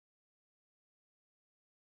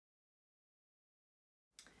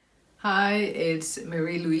Hi, it's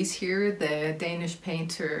Marie-Louise here, the Danish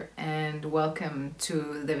painter, and welcome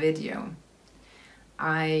to the video.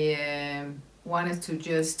 I wanted to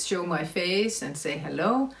just show my face and say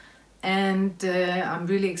hello, and I'm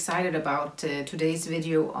really excited about today's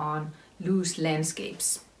video on loose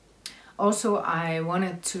landscapes. Also, I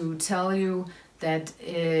wanted to tell you that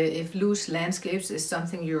if loose landscapes is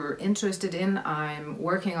something you're interested in, I'm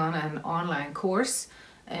working on an online course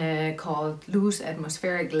called Loose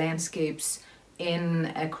Atmospheric Landscapes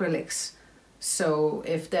in Acrylics. So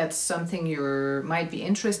if that's something you might be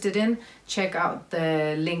interested in, check out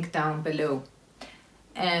the link down below.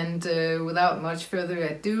 And without much further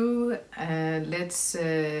ado, let's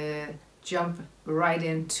jump right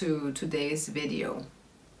into today's video.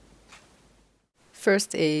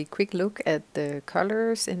 First, a quick look at the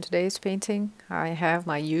colors in today's painting. I have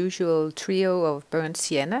my usual trio of burnt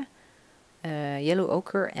sienna, yellow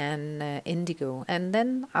ochre and indigo. And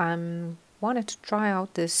then I wanted to try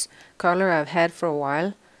out this color I've had for a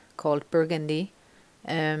while called Burgundy.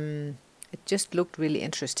 It just looked really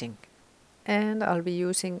interesting. And I'll be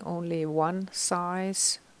using only one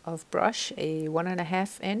size of brush, a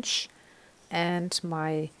 1.5 inch, and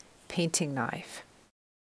my painting knife.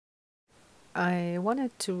 I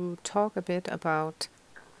wanted to talk a bit about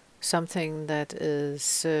something that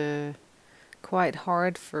is quite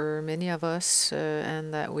hard for many of us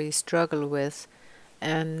and that we struggle with,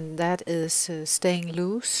 and that is staying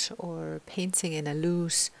loose or painting in a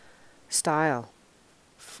loose style.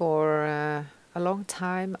 For a long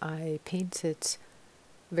time I painted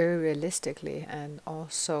very realistically and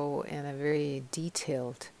also in a very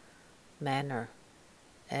detailed manner,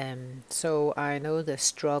 so I know the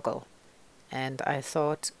struggle. And I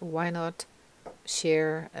thought, why not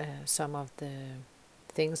share some of the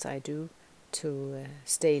things I do to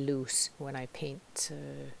stay loose when I paint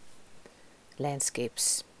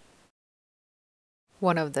landscapes.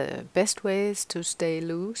 One of the best ways to stay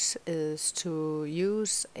loose is to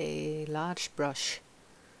use a large brush.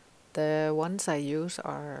 The ones I use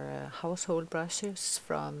are household brushes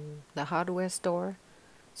from the hardware store,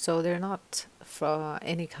 so they're not for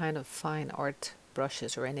any kind of fine art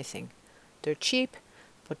brushes or anything. They're cheap,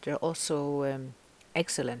 but they're also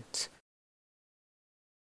excellent.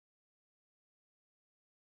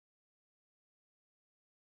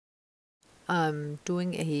 I'm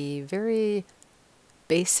doing a very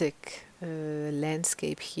basic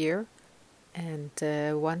landscape here, and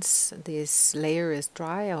once this layer is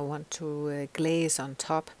dry, I want to glaze on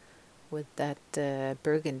top with that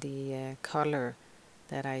burgundy color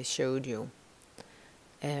that I showed you.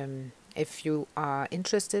 If you are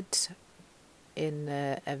interested in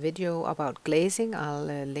a video about glazing, I'll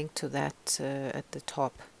link to that at the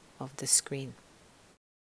top of the screen.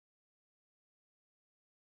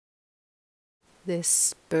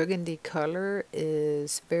 This burgundy color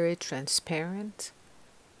is very transparent,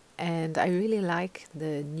 and I really like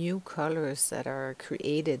the new colors that are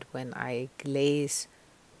created when I glaze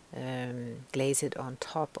it on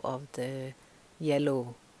top of the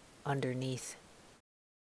yellow underneath.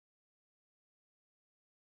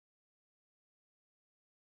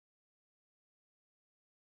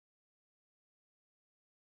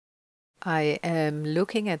 I am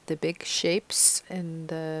looking at the big shapes in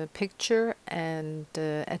the picture and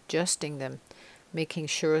adjusting them, making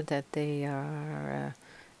sure that they are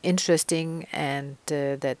interesting and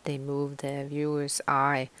that they move the viewer's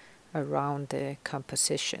eye around the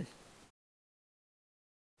composition.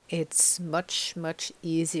 It's much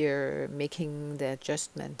easier making the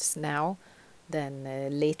adjustments now than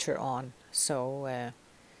later on, so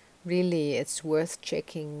really it's worth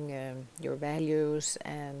checking your values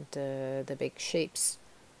and the big shapes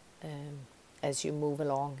as you move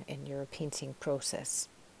along in your painting process.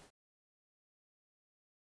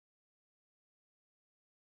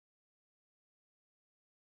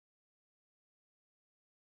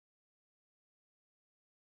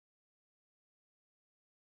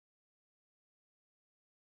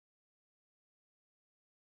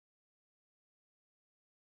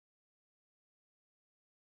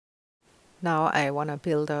 Now I want to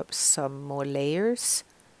build up some more layers,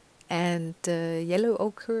 and yellow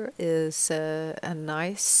ochre is a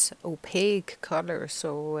nice opaque color,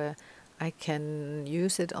 so I can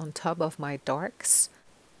use it on top of my darks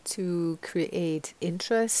to create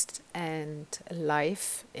interest and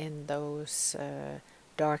life in those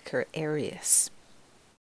darker areas.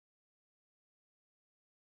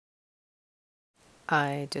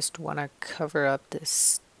 I just want to cover up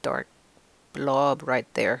this dark blob right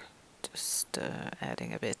there, just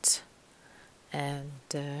adding a bit. And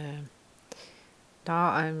now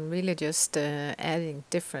I'm really just adding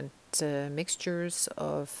different mixtures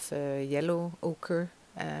of yellow ochre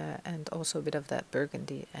and also a bit of that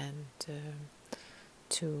burgundy, and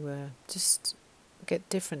to just get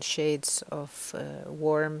different shades of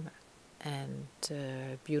warm and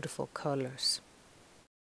beautiful colors.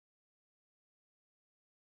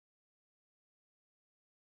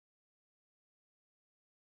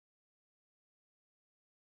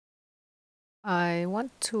 I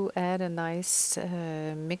want to add a nice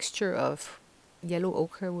mixture of yellow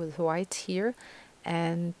ochre with white here,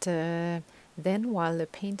 and then while the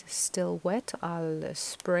paint is still wet, I'll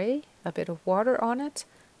spray a bit of water on it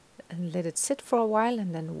and let it sit for a while,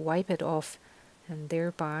 and then wipe it off, and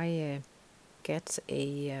thereby get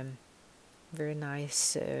a very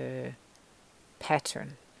nice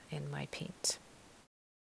pattern in my paint.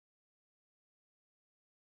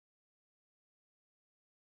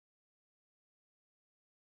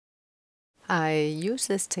 I use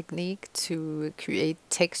this technique to create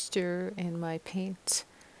texture in my paint.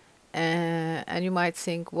 And you might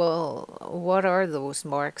think, well, what are those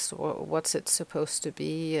marks? What's it supposed to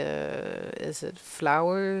be? Is it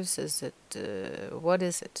flowers? Is it, what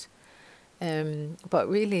is it? But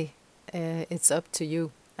really, it's up to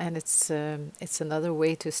you. And it's another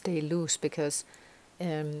way to stay loose, because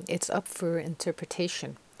it's up for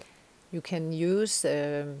interpretation. You can use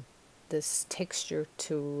this texture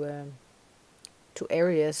to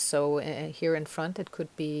areas. So here in front, it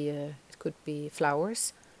could be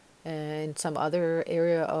flowers. In some other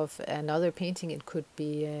area of another painting, it could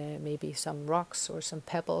be maybe some rocks or some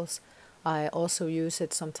pebbles. I also use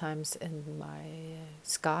it sometimes in my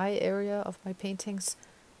sky area of my paintings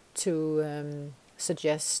to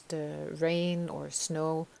suggest rain or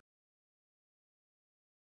snow.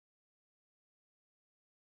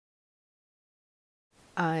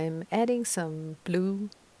 I'm adding some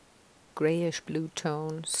blue, grayish blue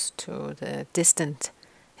tones to the distant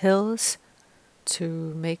hills to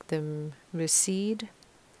make them recede,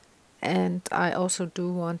 and I also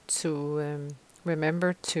do want to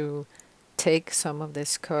remember to take some of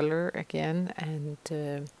this color again and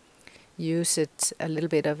use it, a little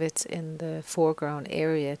bit of it, in the foreground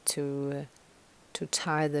area to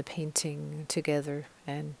tie the painting together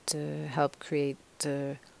and help create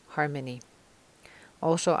harmony.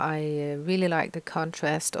 Also, I really like the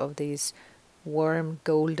contrast of these warm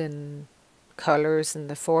golden colors in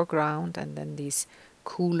the foreground, and then these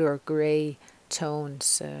cooler gray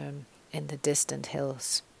tones in the distant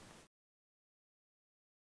hills.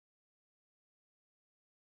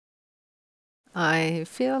 I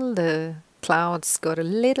feel the clouds got a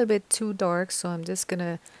little bit too dark, so I'm just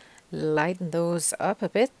gonna lighten those up a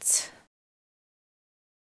bit.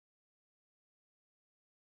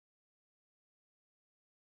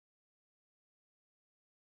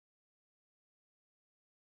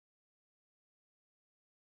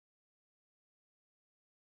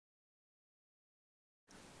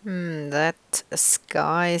 That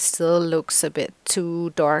sky still looks a bit too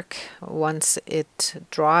dark once it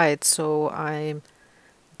dried, so I'm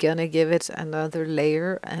gonna give it another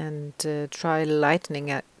layer and try lightening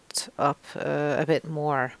it up a bit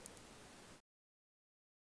more.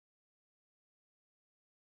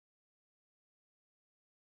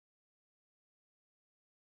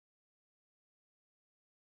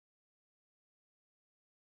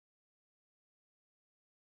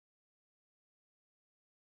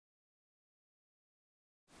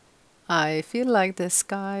 I feel like the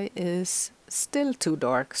sky is still too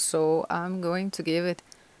dark, so I'm going to give it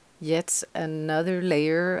yet another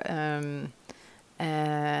layer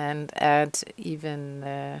and add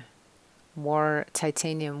even more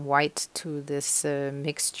titanium white to this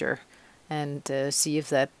mixture, and see if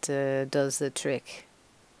that does the trick.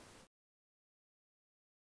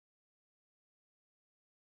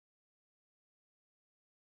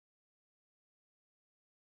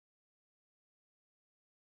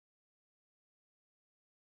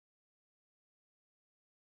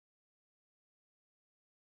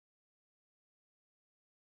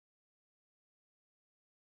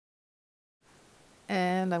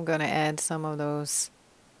 And I'm gonna add some of those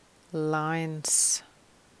lines.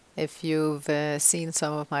 If you've seen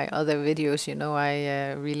some of my other videos, you know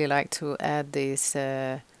I really like to add these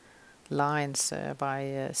lines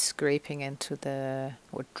by scraping into the,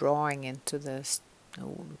 or drawing into the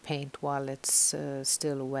paint while it's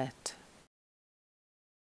still wet.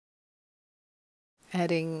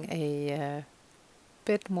 Adding a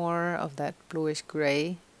bit more of that bluish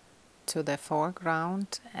gray to the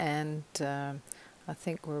foreground, and I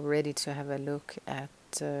think we're ready to have a look at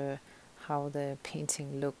how the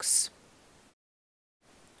painting looks.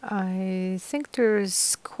 I think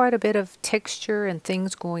there's quite a bit of texture and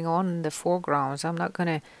things going on in the foregrounds. I'm not going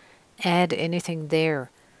to add anything there,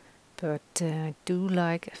 but I do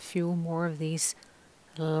like a few more of these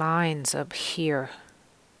lines up here.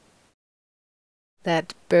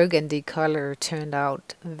 That burgundy color turned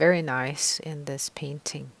out very nice in this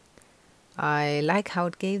painting. I like how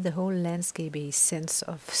it gave the whole landscape a sense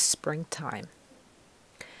of springtime.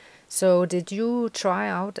 So did you try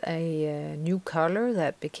out a new color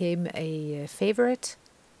that became a favorite?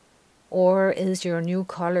 Or is your new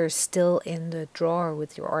color still in the drawer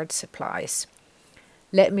with your art supplies?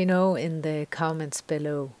 Let me know in the comments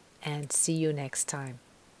below, and see you next time.